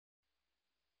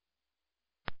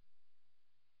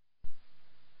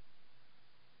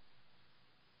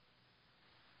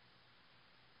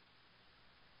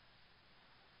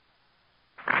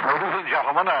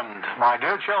gentlemen, and my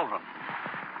dear children.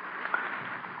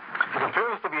 It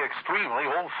appears to be extremely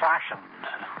old-fashioned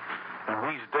in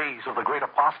these days of the great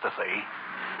apostasy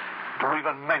to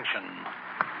even mention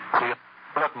the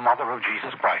Immaculate Mother of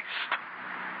Jesus Christ.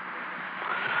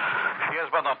 She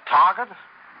has been the target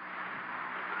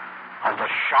of the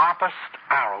sharpest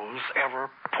arrows ever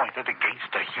pointed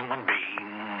against a human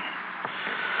being.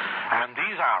 And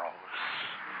these arrows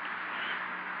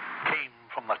came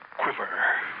from the quiver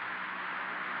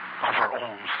of her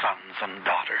own sons and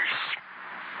daughters.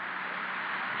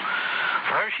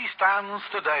 There she stands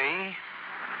today,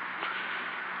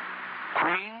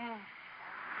 Queen,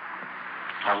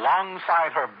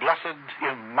 alongside her blessed,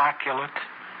 immaculate,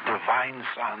 divine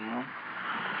Son,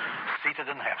 seated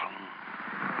in heaven.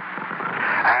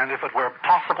 And if it were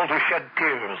possible to shed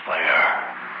tears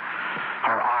there,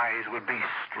 her eyes would be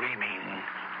streaming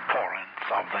torrents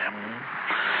of them,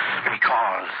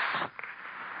 because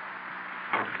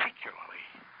particularly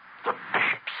the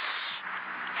bishops,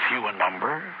 few in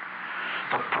number,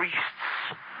 the priests,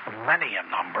 many in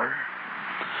number,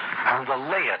 and the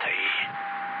laity,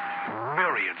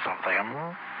 myriads of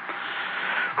them,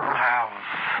 who have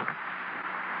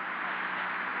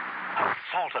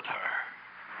assaulted her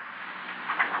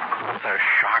with their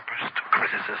sharpest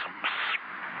criticisms.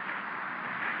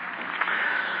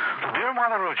 The dear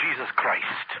Mother of Jesus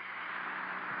Christ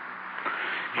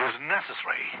is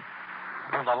necessary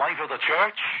in the life of the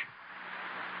church,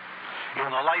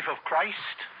 in the life of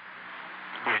Christ,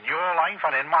 in your life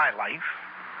and in my life.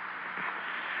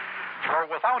 For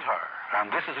without her,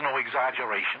 and this is no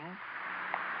exaggeration,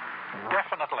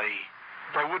 definitely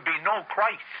there would be no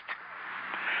Christ.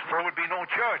 There would be no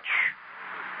church.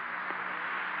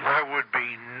 There would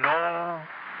be no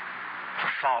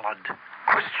solid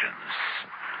Christians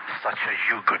such as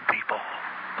you good people.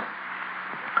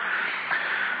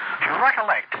 You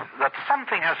recollect that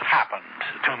something has happened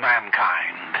to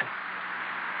mankind.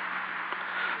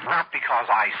 Not because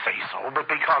I say so, but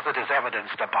because it is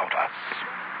evidenced about us.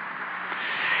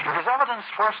 It is evidenced,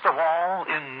 first of all,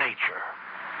 in nature.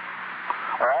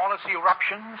 All its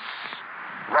eruptions,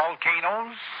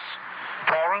 volcanoes,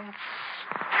 torrents,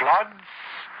 floods,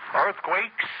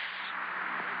 earthquakes,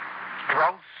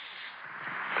 droughts,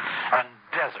 and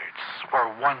deserts were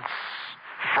once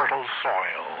fertile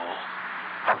soil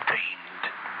obtained.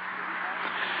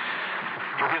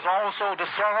 It is also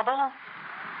discernible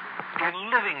in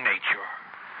living nature.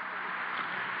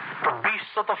 The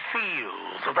beasts of the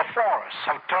fields, of the forests,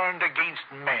 have turned against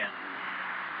men.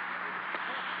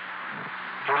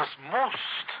 It is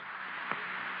most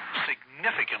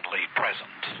significantly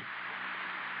present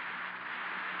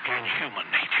in human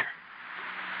nature.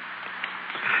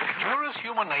 Here is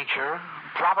human nature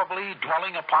probably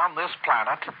dwelling upon this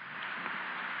planet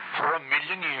for 1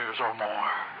 million years or more.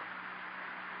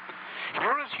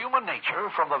 Here is human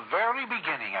nature from the very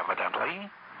beginning,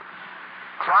 evidently,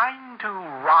 trying to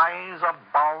rise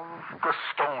above the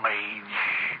Stone Age,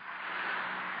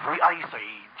 the Ice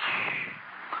Age,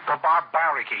 the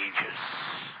barbaric ages,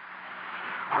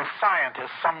 which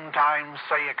scientists sometimes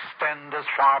say extend as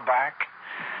far back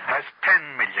as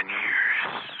 10 million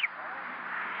years.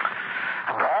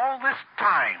 And all this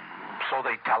time, so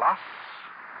they tell us,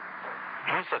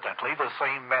 incidentally, the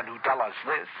same men who tell us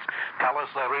this tell us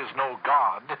there is no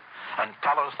God, and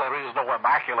tell us there is no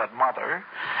Immaculate Mother,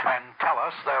 and tell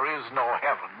us there is no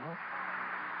heaven.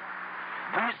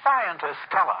 These scientists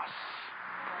tell us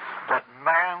that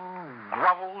man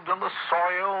groveled in the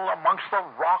soil amongst the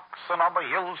rocks and on the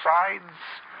hillsides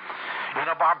in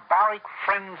a barbaric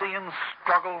frenzy and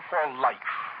struggle for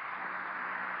life.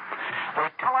 They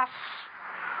tell us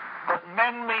that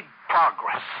men made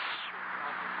progress.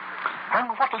 And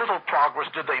what little progress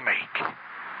did they make?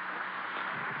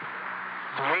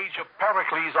 The age of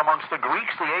Pericles amongst the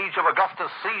Greeks, the age of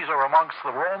Augustus Caesar amongst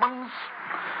the Romans,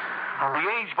 and the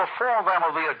age before them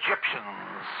of the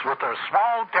Egyptians, with their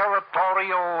small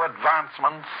territorial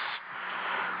advancements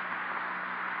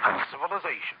and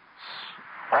civilizations,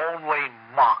 only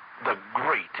mock the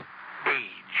great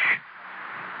age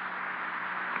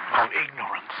of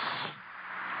ignorance,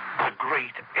 the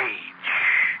great age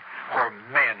where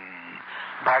men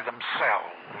by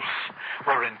themselves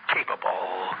were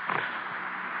incapable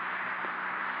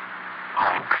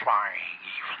of trying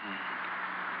even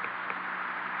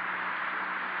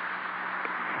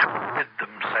to rid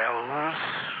themselves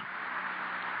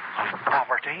of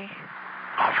poverty,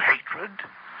 of hatred,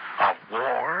 of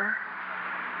war,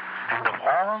 and of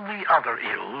all the other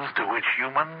ills to which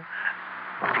human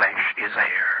flesh is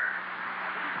heir.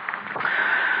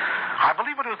 I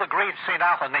believe it was the great St.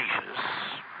 Athanasius,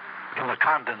 in the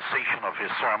condensation of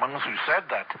his sermons, who said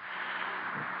that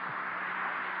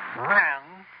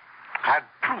Man had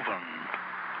proven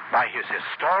by his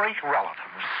historic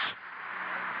relatives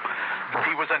that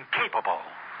he was incapable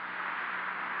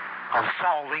of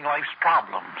solving life's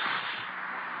problems,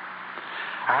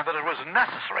 and that it was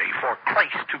necessary for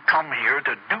Christ to come here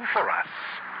to do for us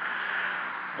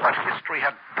what history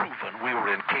had proven we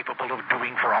were incapable of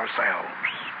doing for ourselves.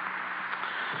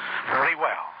 Very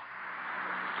well.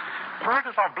 Where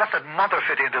does our Blessed Mother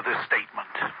fit into this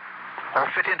statement, or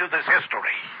fit into this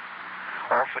history,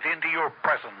 or fit into your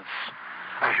presence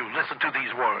as you listen to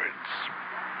these words?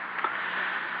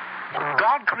 When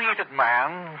God created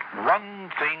man,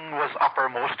 one thing was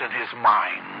uppermost in his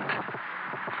mind.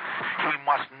 He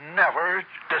must never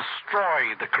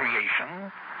destroy the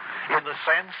creation in the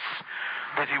sense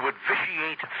that he would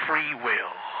vitiate free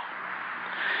will.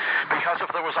 Because if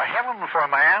there was a heaven for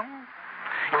man,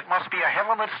 it must be a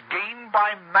heaven that's gained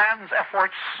by man's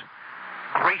efforts,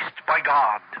 graced by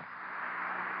God.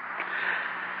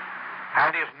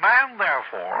 And if man,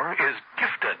 therefore, is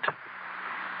gifted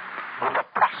with the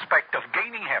prospect of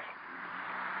gaining heaven,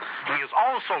 he is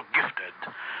also gifted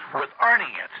with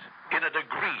earning it in a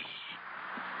degree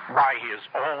by his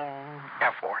own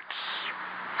efforts.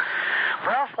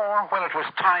 Therefore, when it was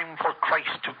time for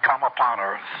Christ to come upon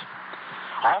earth,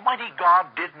 Almighty God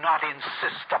did not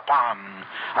insist upon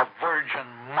a virgin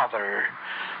mother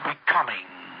becoming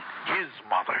his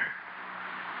mother.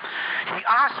 He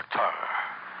asked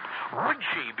her, would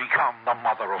she become the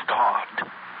mother of God?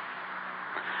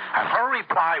 And her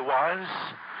reply was,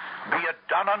 be it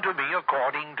done unto me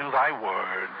according to thy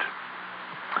word.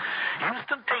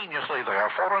 Instantaneously,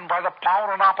 therefore, and by the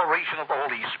power and operation of the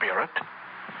Holy Spirit,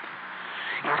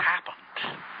 it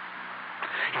happened.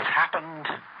 It happened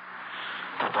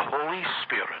that the Holy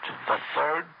Spirit, the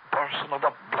third person of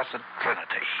the Blessed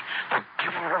Trinity, the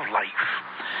giver of life,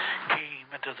 came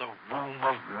into the womb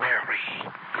of Mary,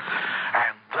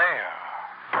 and there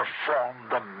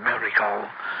performed the miracle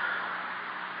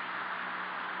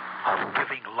of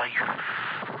giving life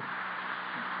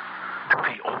to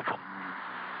the ovum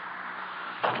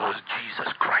that was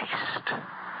Jesus Christ,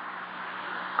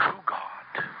 true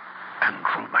God and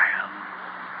true man.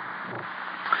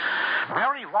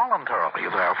 Mary voluntarily,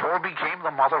 therefore, became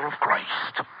the mother of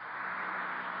Christ.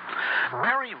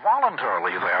 Mary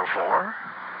voluntarily, therefore,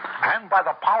 and by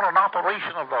the power and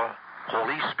operation of the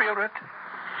Holy Spirit,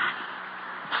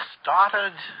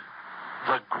 started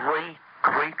the great,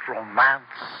 great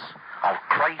romance of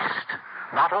Christ,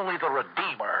 not only the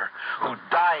Redeemer who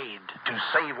died to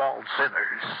save all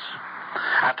sinners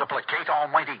and to placate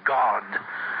Almighty God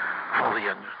for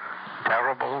the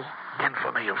terrible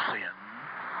infamy of sin,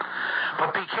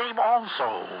 but became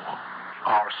also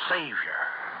our Savior.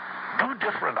 Two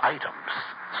different items,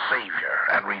 Savior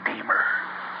and Redeemer.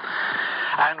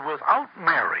 And without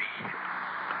Mary,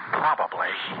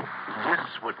 probably this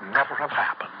would never have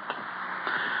happened.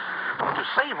 For to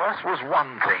save us was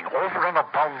one thing, over and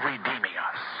above redeeming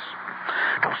us.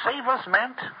 To save us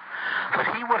meant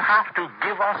that he would have to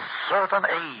give us certain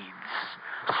aids,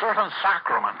 certain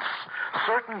sacraments,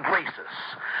 certain graces,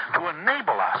 to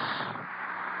enable us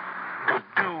to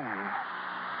do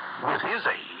with his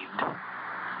aid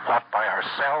what by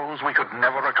ourselves we could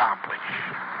never accomplish.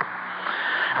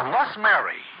 And thus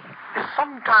Mary is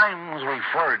sometimes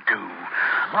referred to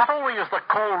not only as the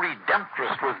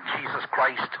co-redemptress with Jesus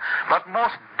Christ, but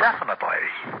most definitely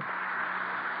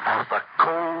as the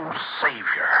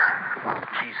co-savior with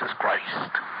Jesus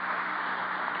Christ.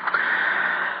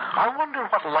 I wonder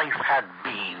what life had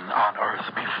been on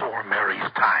earth before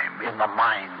Mary's time in the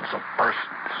minds of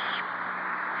persons.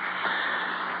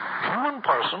 Human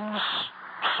persons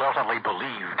certainly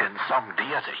believed in some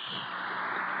deity.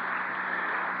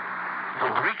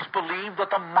 The Greeks believed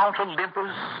that the Mount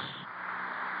Olympus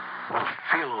was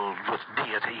filled with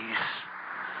deities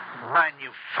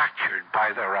manufactured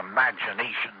by their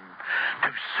imagination to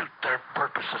suit their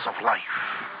purposes of life.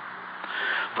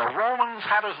 The Romans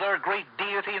had as their great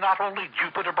deity not only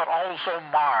Jupiter, but also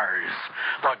Mars,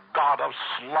 the god of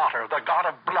slaughter, the god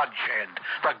of bloodshed,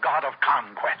 the god of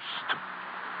conquest.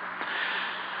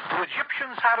 The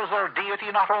Egyptians had as their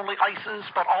deity not only Isis,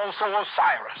 but also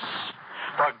Osiris,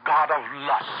 the god of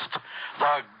lust,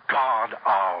 the god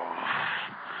of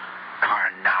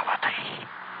carnality.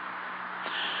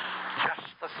 Just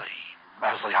the same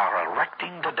as they are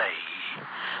erecting today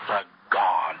the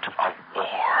god of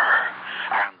war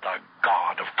and the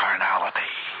god of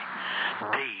carnality.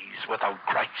 Days without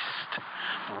Christ,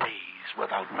 days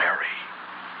without Mary.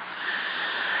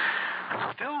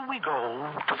 And still we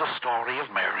go to the story of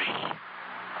Mary.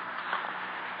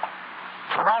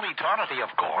 For all eternity,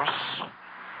 of course,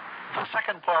 the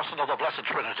second person of the Blessed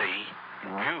Trinity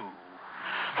knew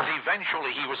that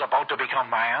eventually he was about to become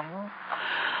man,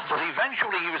 that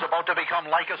eventually he was about to become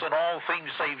like us in all things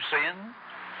save sin,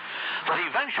 that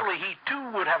eventually he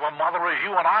too would have a mother as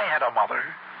you and I had a mother.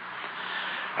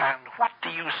 And what do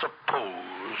you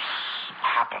suppose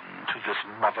happened to this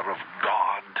mother of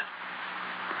God?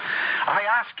 I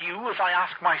ask you as I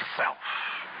ask myself,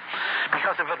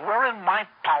 because if it were in my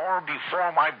power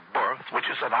before my birth, which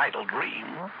is an idle dream,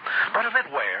 but if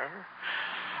it were,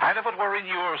 and if it were in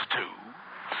yours too,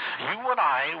 you and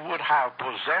I would have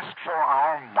possessed for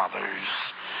our mothers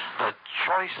the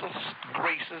choicest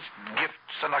graces,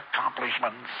 gifts, and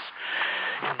accomplishments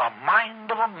in the mind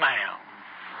of a man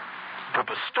to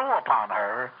bestow upon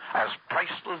her as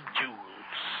priceless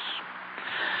jewels.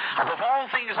 Above all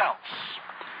things else,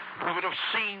 we would have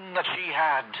seen that she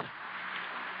had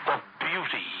the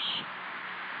beauty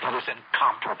that is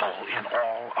incomparable in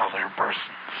all other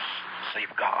persons, save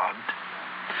God.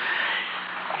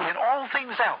 In all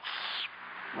things else,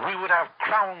 we would have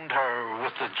crowned her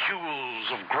with the jewels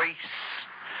of grace,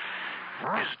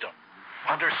 wisdom,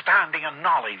 understanding, and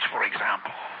knowledge, for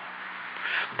example.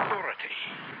 Purity,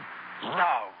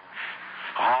 love.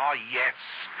 Ah, yes,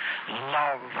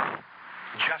 love,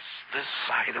 just this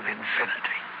side of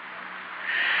infinity.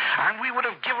 And we would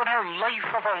have given her life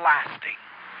everlasting,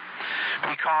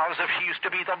 because if she is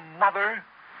to be the mother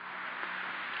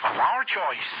of our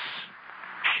choice,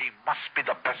 she must be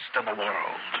the best in the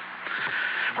world.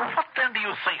 Well, what then do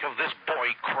you think of this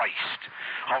boy Christ,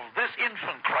 of this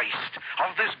infant Christ,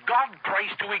 of this God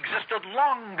Christ who existed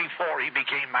long before he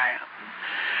became man?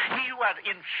 He who had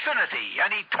infinity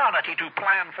and eternity to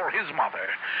plan for his mother.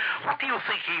 What do you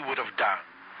think he would have done?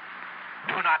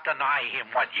 Do not deny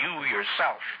him what you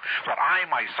yourself, what I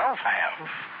myself have.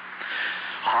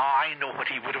 I know what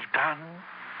he would have done.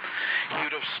 He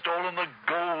would have stolen the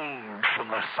gold from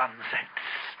the sunsets.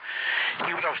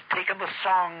 He would have taken the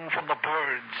song from the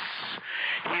birds.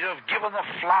 He'd have given the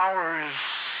flowers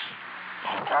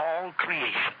of all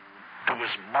creation to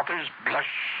his mother's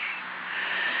blush.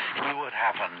 He would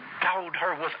have endowed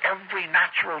her with every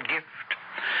natural gift.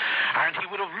 And he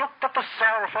would have looked at the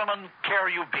seraphim and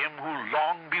cherubim who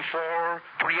long before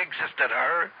pre-existed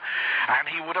her, and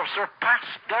he would have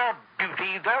surpassed their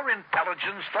beauty, their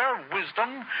intelligence, their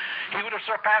wisdom. He would have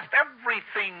surpassed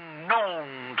everything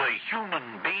known to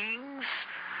human beings,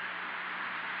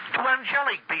 to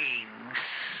angelic beings,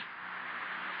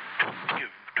 to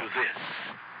give to this,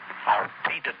 our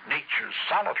tainted nature's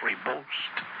solitary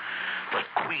boast, the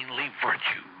queenly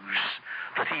virtues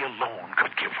that he alone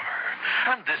could give her.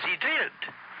 And this he did.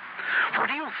 For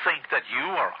do you think that you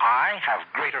or I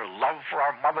have greater love for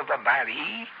our mother than had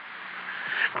he?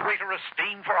 Greater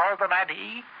esteem for her than had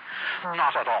he?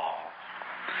 Not at all.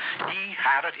 He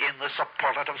had it in the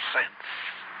superlative sense,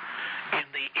 in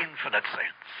the infinite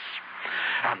sense.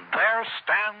 And there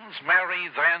stands Mary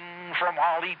then from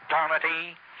all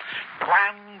eternity,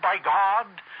 planned by God,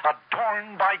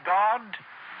 adorned by God,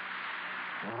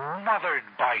 mothered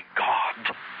by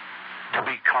God, to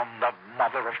become the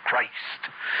mother of Christ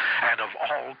and of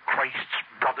all Christ's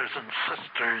brothers and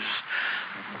sisters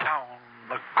down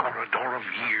the corridor of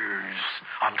years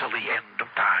until the end of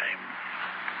time.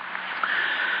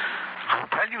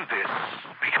 I'll tell you this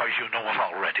because you know it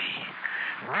already,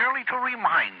 merely to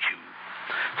remind you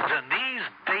that in these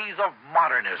days of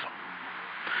modernism,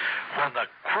 when the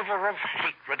quiver of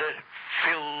hatred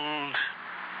filled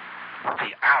with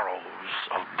the arrows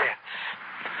of death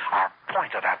are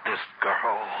pointed at this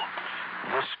girl,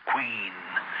 this queen,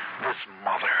 this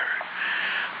mother,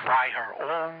 by her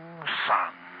own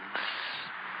sons,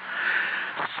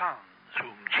 sons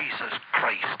whom Jesus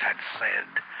Christ had said,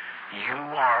 "You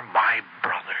are my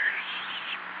brothers,"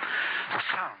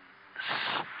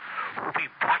 sons who will be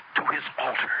brought to his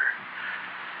altar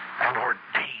and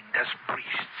ordained as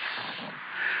priests,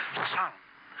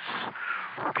 sons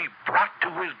who will be brought to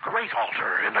his great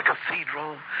altar in the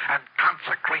cathedral and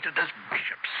consecrated as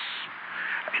bishops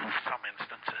in some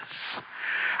instances.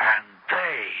 And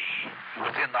they,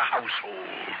 within the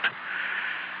household,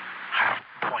 have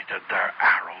pointed their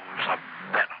arrows of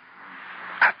venom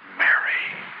at Mary.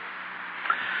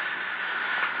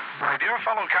 My dear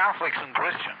fellow Catholics and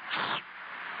Christians,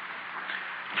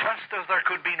 just as there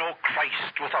could be no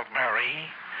Christ without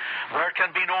Mary, there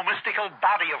can be no mystical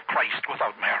body of Christ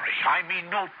without Mary. I mean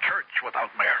no church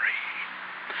without Mary.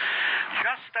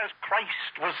 Just as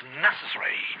Christ was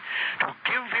necessary to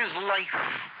give his life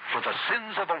for the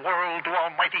sins of the world to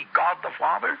Almighty God the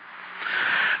Father,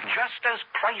 just as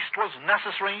Christ was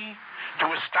necessary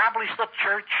to establish the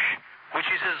church, which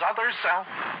is his other self,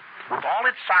 with all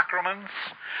its sacraments,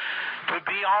 to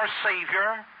be our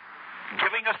Savior,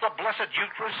 giving us the blessed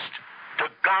Eucharist to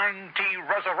guarantee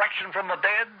resurrection from the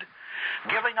dead,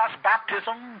 giving us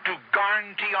baptism to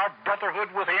guarantee our brotherhood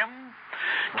with him,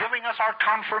 giving us our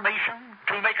confirmation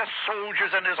to make us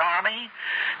soldiers in his army,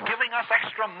 giving us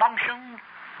extra unction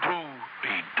to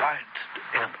be died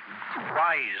and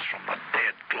rise from the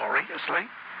dead gloriously.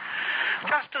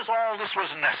 Just as all this was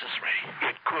necessary,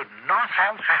 it could not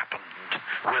have happened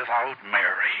without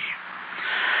Mary.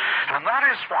 And that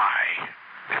is why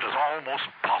it is almost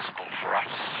possible for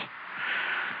us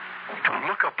to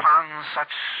look upon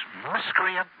such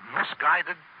miscreant,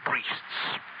 misguided priests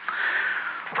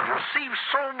that receive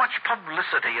so much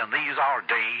publicity in these our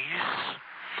days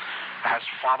as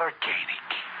Father Koenig,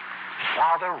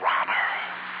 Father Rahner,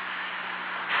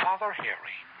 Father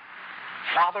Herring,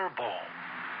 Father Bohm,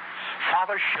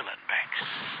 Father Schillenbeck's,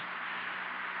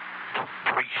 the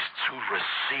priests who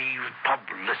received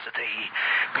publicity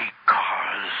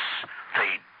because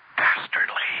they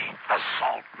dastardly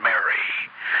assault Mary,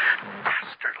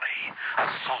 dastardly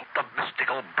assault the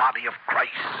mystical body of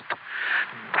Christ,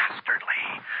 dastardly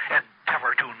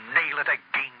endeavor to nail it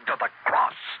again to the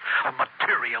cross of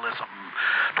materialism,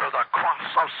 to the cross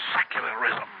of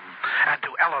secularism, and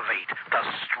to elevate the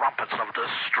strumpets of the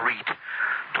street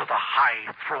to the high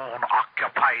throne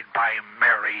occupied by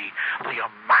Mary, the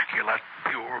immaculate,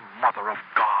 pure Mother of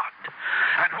God.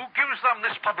 And who gives them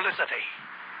this publicity?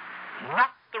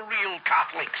 Not the real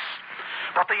Catholics,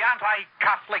 but the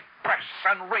anti-Catholic press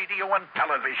and radio and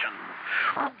television.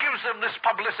 Who gives them this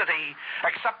publicity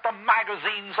except the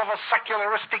magazines of a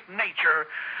secularistic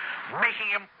nature,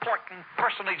 making important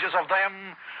personages of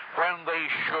them when they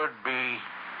should be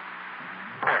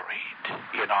buried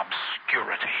in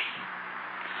obscurity?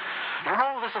 You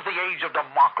know, this is the age of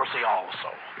democracy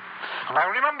also. And I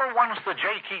remember once the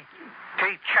J.K.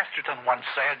 Chesterton once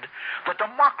said that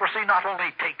democracy not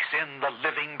only takes in the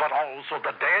living but also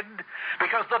the dead,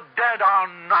 because the dead are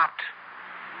not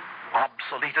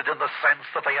obsoleted in the sense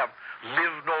that they have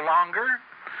lived no longer.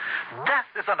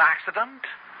 Death is an accident,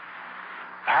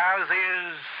 as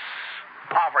is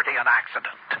poverty an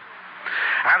accident.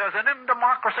 And as in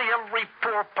democracy, every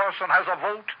poor person has a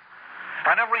vote,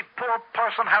 and every poor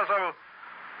person has a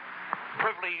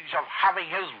privilege of having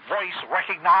his voice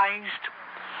recognized,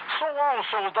 so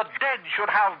also the dead should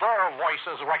have their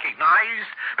voices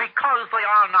recognized, because they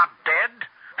are not dead.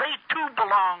 They too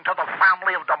belong to the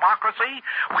family of democracy,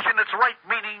 which in its right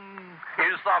meaning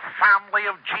is the family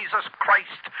of Jesus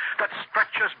Christ that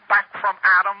stretches back from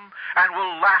Adam and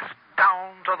will last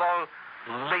down to the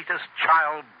latest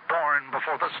child born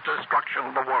before the destruction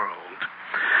of the world.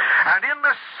 And in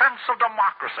this sense of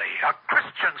democracy, a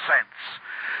Christian sense,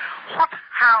 what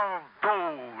have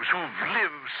those who've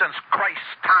lived since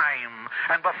Christ's time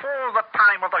and before the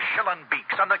time of the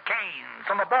Schillenbeeks and the Cains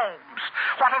and the Bohms,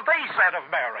 what have they said of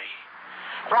Mary?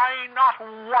 Why, not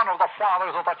one of the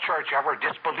fathers of the church ever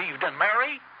disbelieved in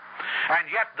Mary, and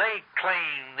yet they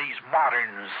claim, these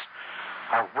moderns,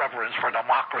 a reverence for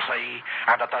democracy,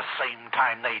 and at the same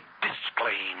time they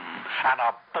disclaim and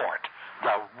abort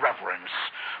the reverence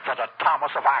that a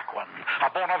Thomas of Aquin, a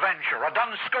Bonaventure, a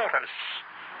Duns Scotus,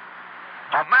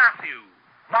 a Matthew,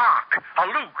 Mark, a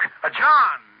Luke, a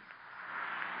John,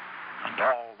 and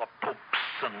all the popes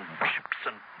and bishops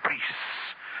and priests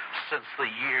since the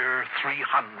year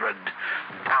 300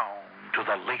 down to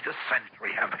the latest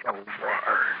century have held for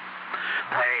her.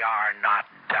 They are not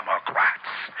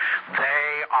Democrats.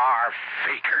 They are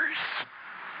fakers,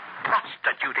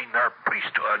 prostituting their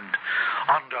priesthood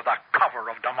under the cover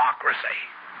of democracy,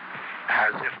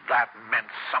 as if that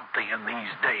meant something in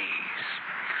these days.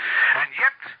 And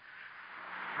yet,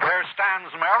 there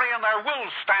stands Mary, and there will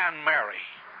stand Mary,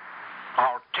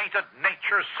 our tainted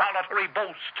nature's solitary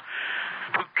boast,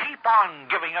 to keep on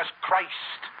giving us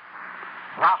Christ,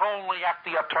 not only at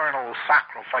the eternal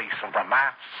sacrifice of the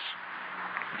Mass,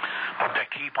 but to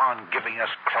keep on giving us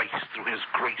Christ through his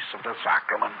grace of the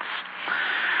sacraments.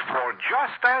 For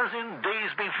just as in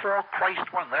days before Christ,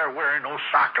 when there were no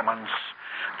sacraments,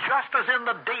 just as in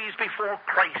the days before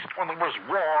Christ, when there was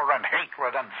war and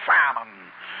hatred and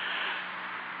famine,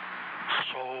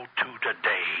 so too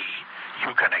today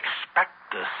you can expect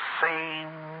the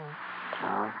same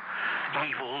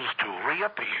evils to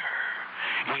reappear,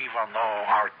 even though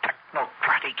our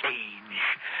technocratic age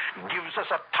gives us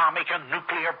atomic and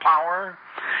nuclear power,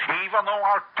 even though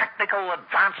our technical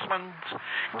advancements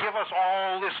give us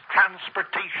all this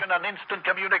transportation and instant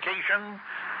communication.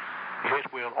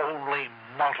 It will only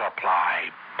multiply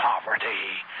poverty,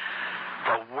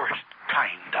 the worst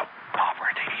kind of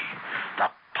poverty, the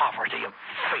poverty of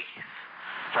faith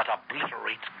that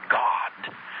obliterates God,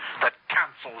 that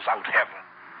cancels out heaven,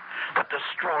 that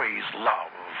destroys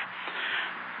love,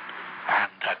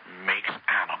 and that makes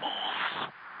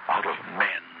animals out of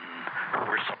men who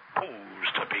were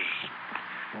supposed to be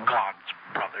God's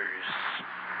brothers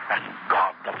and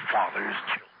God the Father's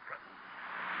children.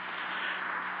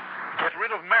 Get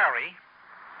rid of Mary,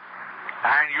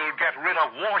 and you'll get rid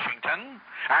of Washington,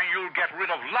 and you'll get rid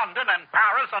of London and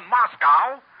Paris and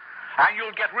Moscow, and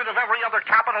you'll get rid of every other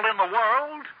capital in the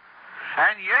world.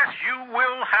 And yes, you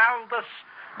will have this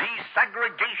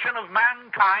desegregation of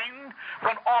mankind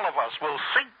when all of us will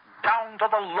sink down to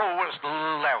the lowest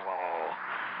level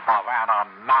of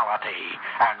animality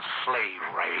and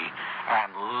slavery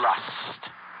and lust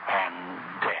and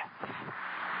death.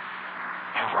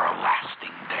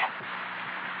 Everlasting death.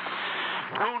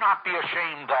 Do not be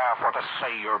ashamed, therefore, to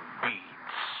say your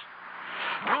beads.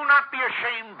 Do not be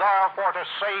ashamed, therefore, to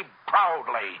say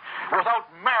proudly,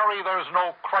 without Mary there's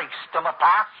no Christ in the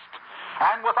past,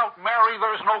 and without Mary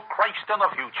there's no Christ in the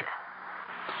future.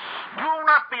 Do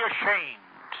not be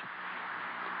ashamed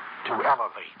to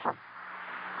elevate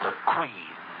the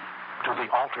Queen to the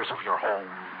altars of your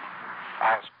home,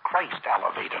 as Christ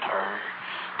elevated her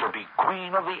to be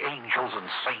Queen of the angels and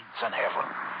saints in heaven.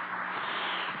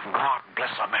 God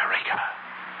bless America,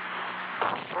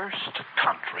 the first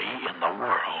country in the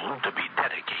world to be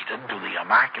dedicated to the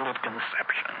Immaculate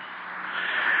Conception.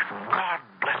 God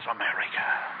bless America.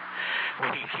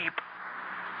 May He keep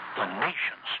the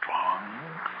nation strong,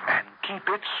 and keep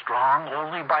it strong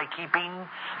only by keeping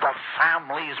the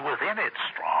families within it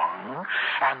strong,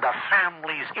 and the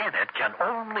families in it can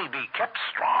only be kept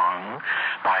strong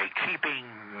by keeping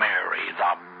Mary,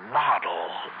 the model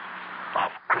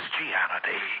of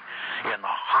Christianity, in the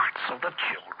hearts of the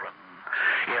children,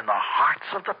 in the hearts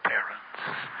of the parents,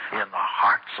 in the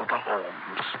hearts of the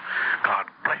homes. God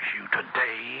bless you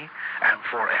today and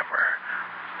forever.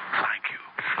 Thank you.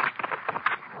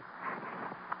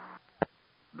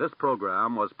 This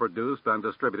program was produced and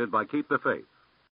distributed by Keep the Faith,